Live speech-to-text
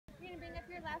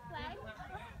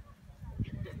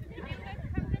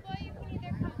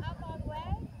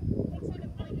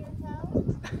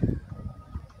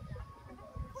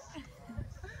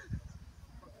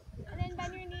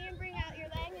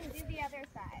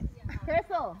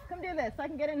Bill, come do this so I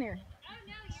can get in here.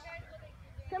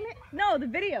 Come here. No, the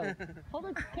video. Hold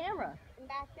the camera. And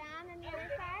back down on the other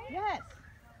side. Yes.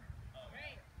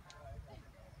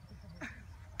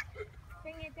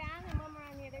 Bring it down and one more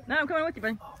on the other side. No, I'm coming with you,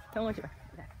 buddy. Coming with you.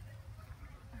 Okay.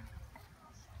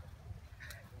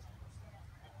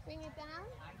 Bring it down.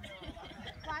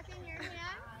 Lock in your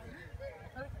hand.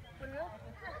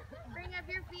 Bring up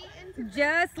your feet into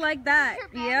Just like that.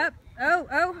 Yep.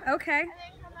 Oh, okay. and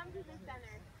then come up to the center.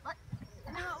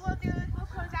 And then what we'll do is we'll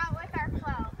close out with our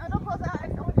flow. No, don't close out.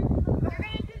 You're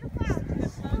gonna do the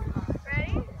flow.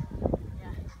 Ready?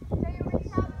 Yeah. So you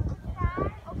reach out to the sky,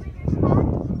 open your chest.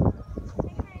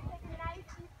 Make sure you take a nice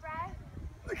deep breath.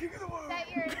 Set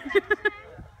your intention.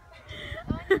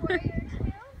 Go into warrior 2.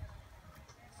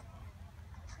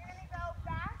 You're gonna go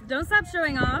back. Don't stop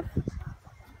showing off.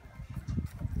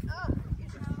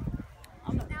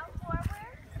 Now forward.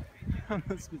 I'm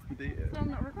not supposed to do it. I'm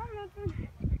not recording.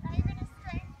 Now you're gonna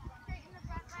straighten the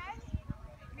front leg.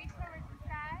 Reach towards the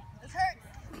sky. This hurts.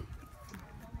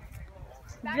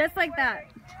 Back Just into like that.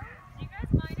 warrior 2. Do you guys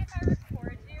mind if I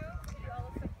record you? You all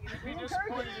look so beautiful. We'd be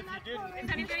disappointed if you didn't. Is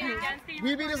anybody against being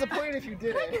We'd be disappointed if you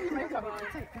didn't.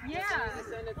 Yeah.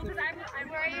 Because I'm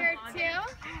Warrior 2.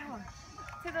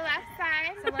 To the left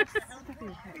side. So let's.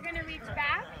 You're gonna reach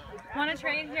back. Want to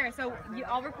trade here? So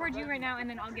I'll record you right now, and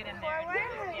then I'll get in there. Forward.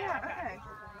 Okay.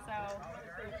 So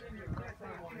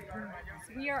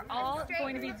we are all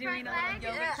going to be doing a little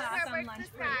yoga class on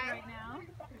lunch break right now.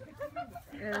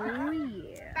 Oh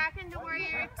yeah. Back into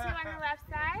warrior 2 on the left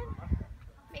side.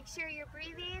 Make sure you're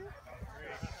breathing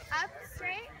up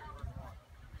straight.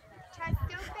 Chest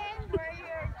open.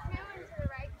 Warrior 2 into the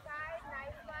right side.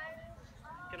 Nice one.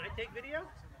 Can I take video?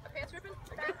 Pants ripping?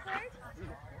 Backwards.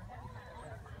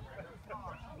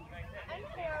 And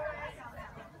forward.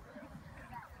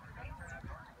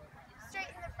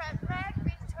 Straighten the front leg.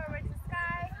 Reach towards the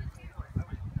sky.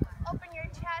 Open your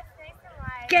chest nice and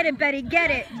wide. Get it, Betty. Get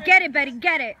it. Get it, Betty.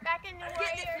 Get it. Back into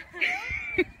warrior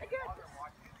 2.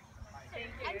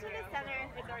 And to the center.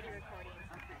 It's already recording.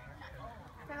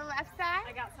 To the left side.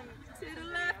 I got some. To the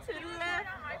left, to the left.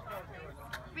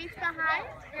 Reach behind.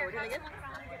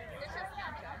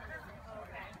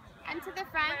 And to the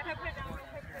front.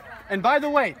 And by the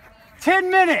way, 10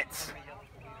 minutes!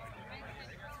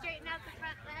 Straighten out the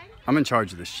front leg. I'm in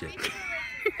charge of this shit. Reach towards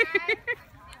the sky.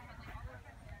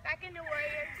 Back into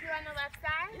warrior 2 on the left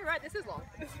side. You're right, this is long.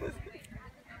 And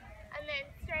then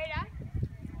straight up.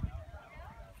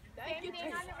 Same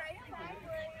thing on the right side.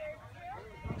 Warrior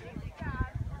 2. Good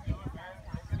job.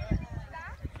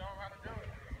 Back.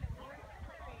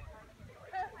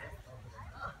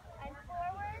 And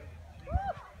forward.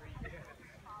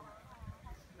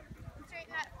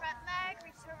 Straighten that front leg.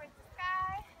 Reach towards the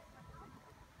sky.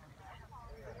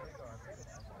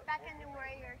 Back into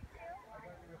warrior 2.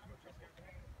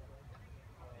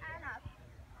 And up.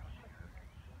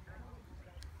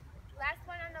 Last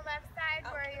one on the left side,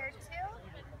 warrior 2.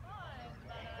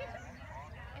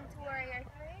 Into warrior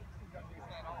 3.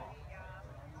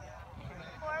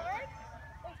 Forward.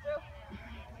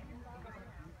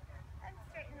 And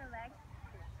straighten the leg.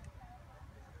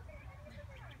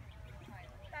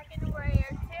 Back into warrior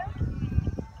 2.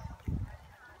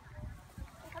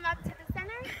 Come up to the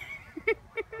center.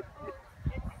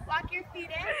 Walk your feet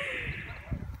in.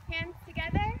 Hands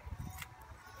together.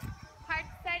 Heart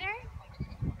center.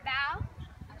 Bow.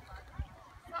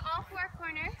 So all 4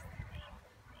 corners.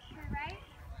 To the right.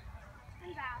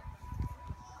 And bow.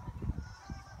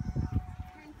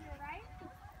 Turn to the right.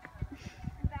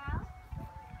 And bow.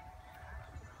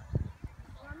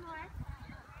 One more.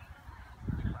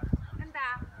 And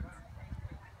bow.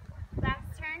 Last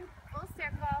turn. Full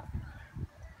circle.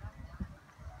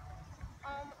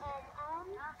 Om, om, om.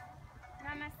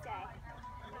 Namaste.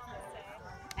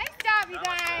 Nice job, you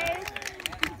guys.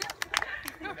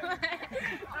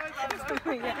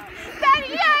 Yeah. Daddy,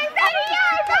 yeah,